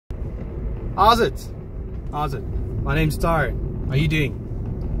Howzit? Howzit? My name's Taro. How are you doing?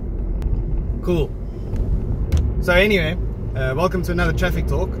 Cool. So anyway, welcome to another traffic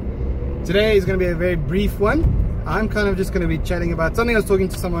talk. Today is going to be a very brief one. I'm kind of just going to be chatting about something I was talking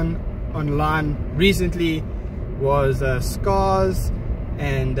to someone online recently, was scars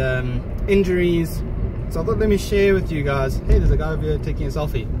and injuries. So I thought, let me share with you guys. Hey, there's a guy over here taking a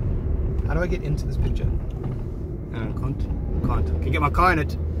selfie. How do I get into this picture? Can't. Can get my car in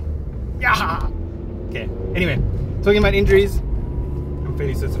it. Yeah. Okay. Anyway, talking about injuries. I'm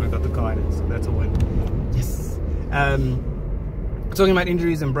fairly certain I got the car in it, so that's a win. Yes. Talking about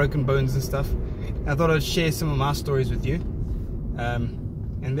injuries and broken bones and stuff. I thought I'd share some of my stories with you.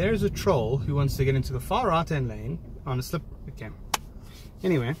 And there's a troll who wants to get into the far right-hand lane on a slip. Okay.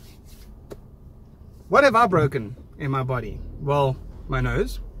 Anyway, what have I broken in my body? Well, my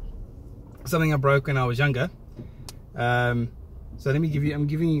nose. Something I broke when I was younger. So let me give you, I'm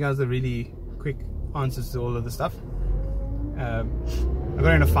giving you guys a really quick answers to all of the stuff. I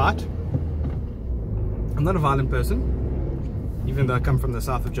got in a fight. I'm not a violent person, even though I come from the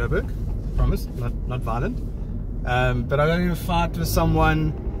south of Joburg. I promise, not violent. But I got in a fight with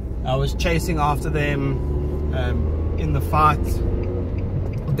someone. I was chasing after them. In the fight,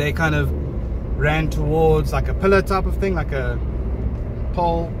 they kind of ran towards like a pillar type of thing, like a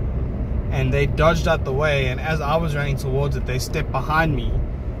pole, and they dodged out the way, and as I was running towards it, they stepped behind me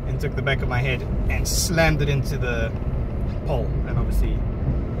and took the back of my head and slammed it into the pole. And obviously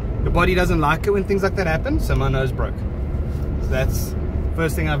the body doesn't like it when things like that happen, so my nose broke. So that's the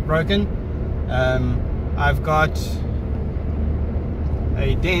first thing I've broken. I've got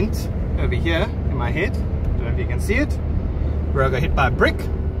a dent over here in my head, don't know if you can see it, where I got hit by a brick.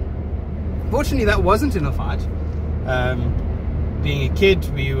 Fortunately that wasn't in a fight. Being a kid,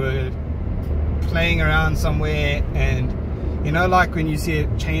 we were playing around somewhere, and you know, like when you see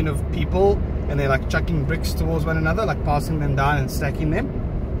a chain of people and they're like chucking bricks towards one another, like passing them down and stacking them.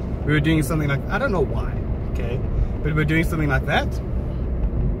 We were doing something like, I don't know why, okay, but we were doing something like that.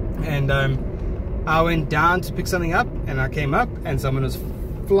 And I went down to pick something up, and I came up and someone was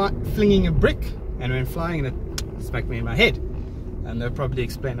flinging a brick and went flying, and it smacked me in my head. And they'll probably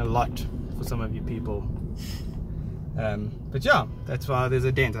explain a lot for some of you people. But yeah, that's why there's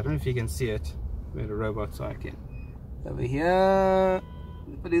a dent. I don't know if you can see it. Made a robot so I can. Over here.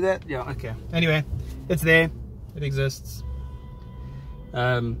 If I do that, yeah, okay. Anyway, it's there. It exists.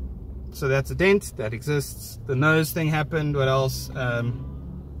 So that's a dent that exists. The nose thing happened. What else?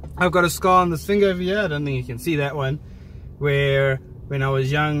 I've got a scar on this finger over here. I don't think you can see that one. Where when I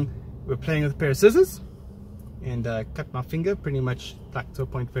was young, we were playing with a pair of scissors, and cut my finger pretty much like to a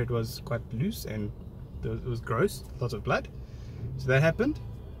point where it was quite loose and it was gross, lots of blood. So that happened.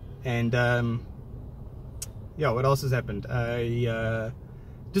 And yeah, what else has happened? I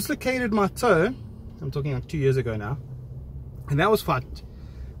dislocated my toe. I'm talking like 2 years ago now, and that was quite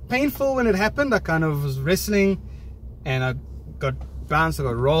painful when it happened. I kind of was wrestling and I got bounced, I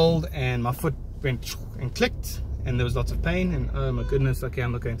got rolled, and my foot went and clicked, and there was lots of pain. And oh my goodness, okay,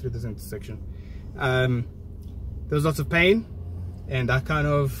 I'm not going through this intersection. There was lots of pain, and I kind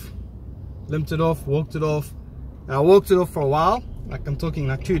of limped it off, walked it off, and I walked it off for a while, like I'm talking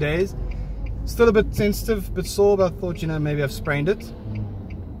like 2 days. Still a bit sensitive, a bit sore, but I thought, you know, maybe I've sprained it.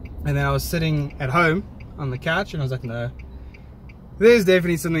 And then I was sitting at home on the couch, and I was like, no, there's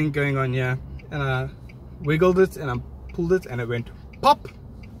definitely something going on here. And I wiggled it and I pulled it, and it went pop,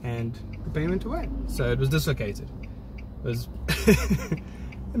 and the pain went away. So it was dislocated. It was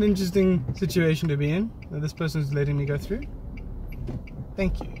an interesting situation to be in. This person's letting me go through.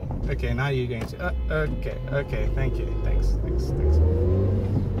 Thank you. Okay, now you're going to. Okay, thank you. Thanks.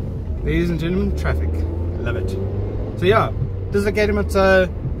 Ladies and gentlemen, traffic. Love it. So yeah, dislocated my toe,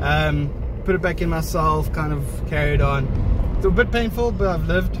 put it back in myself, kind of carried on. It's a bit painful, but I've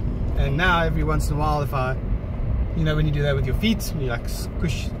lived. And now every once in a while, if I, you know, when you do that with your feet, you like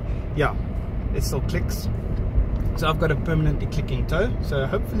squish, yeah, it still clicks. So I've got a permanently clicking toe. So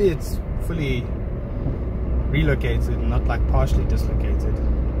hopefully it's fully relocated, not like partially dislocated.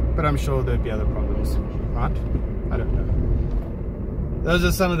 But I'm sure there'd be other problems, right? I don't know. Those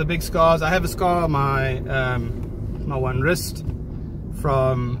are some of the big scars. I have a scar on my my one wrist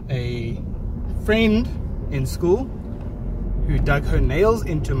from a friend in school who dug her nails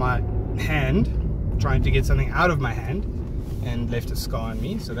into my hand, trying to get something out of my hand, and left a scar on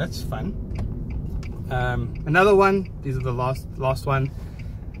me. So that's fun. Another one. These are the last one.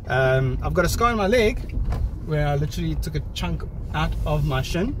 I've got a scar on my leg where I literally took a chunk out of my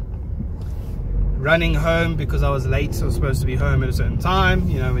shin. Running home because I was late, so I was supposed to be home at a certain time,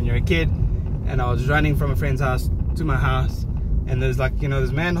 you know, when you're a kid, and I was running from a friend's house to my house, and there's like, you know,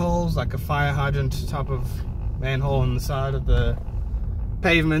 there's manholes, like a fire hydrant type of manhole on the side of the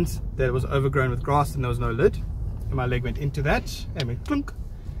pavement that was overgrown with grass, and there was no lid, and my leg went into that and went clunk,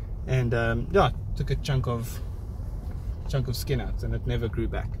 and yeah, took a chunk of skin out, and it never grew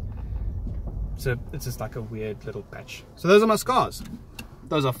back. So it's just like a weird little patch. So those are my scars.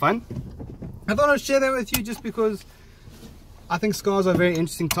 Those are fun. I thought I'd share that with you just because I think scars are a very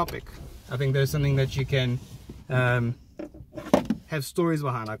interesting topic. I think there's something that you can have stories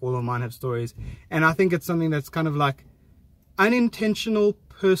behind, like all of mine have stories, and I think it's something that's kind of like unintentional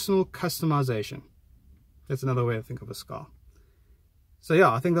personal customization. That's another way to think of a scar. So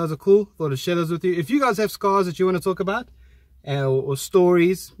yeah, I think those are cool. Thought I'd share those with you. If you guys have scars that you want to talk about, or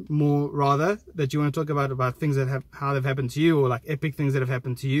stories more rather, that you want to talk about things that have, how they've happened to you, or like epic things that have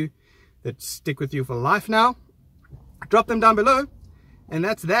happened to you that stick with you for life now, drop them down below. And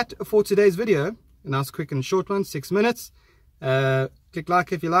that's that for today's video. A nice quick and short one, 6 minutes. Click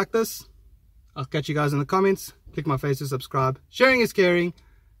like if you like this. I'll catch you guys in the comments. Click my face to subscribe. Sharing is caring.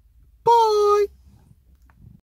 Bye.